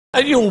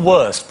At your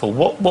worst, Paul,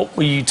 what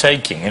were you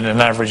taking in an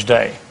average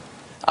day?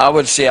 I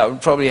would say I would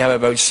probably have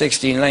about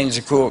 16 lines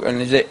of coke in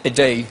a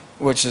day,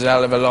 which is a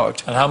hell of a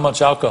lot. And how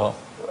much alcohol?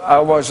 I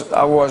was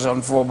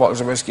on 4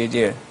 bottles of whiskey a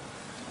day.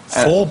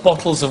 4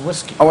 bottles of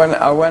whiskey? I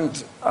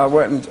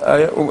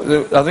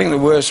think the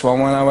worst one,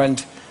 when I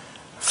went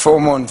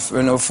 4 months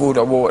with no food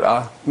or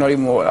water, not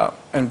even water,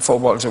 and 4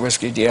 bottles of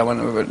whiskey a day, I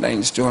went about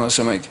 9 stone or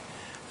something.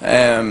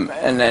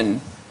 And then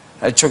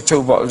I took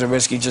 2 bottles of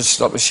whiskey just to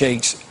stop the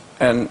shakes.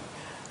 And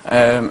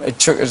it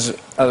took us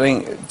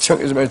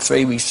about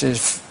 3 weeks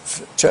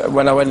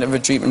when I went to the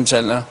treatment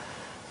centre.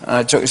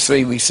 It took us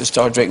 3 weeks to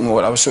start drinking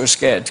water. I was so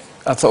scared.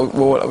 I thought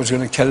water was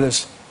going to kill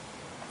us.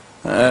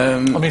 I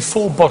mean,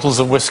 4 bottles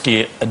of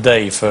whiskey a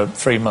day for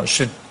 3 months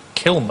should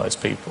kill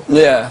most people.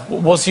 Yeah.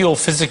 Was your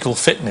physical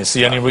fitness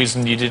the only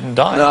reason you didn't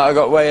die? No, I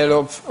got weighed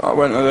up. I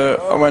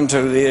went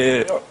to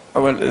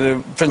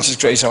the Princess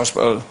Grace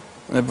Hospital.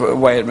 And they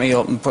weighed me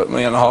up and put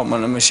me on a heart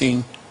monitor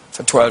machine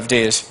for 12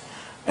 days.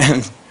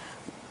 And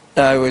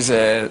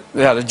they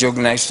had a jug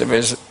next to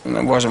us, and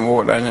there wasn't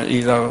water in it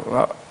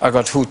either. I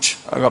got hooch.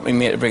 I got my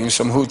mate to bring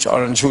some hooch,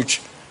 orange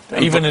hooch.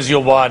 Even as you're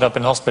wired up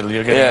in hospital,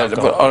 you're getting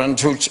alcohol? They put orange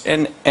hooch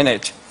in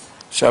it.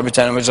 So every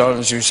time it was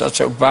orange juice, that's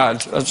how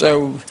bad, that's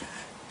how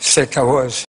sick I was.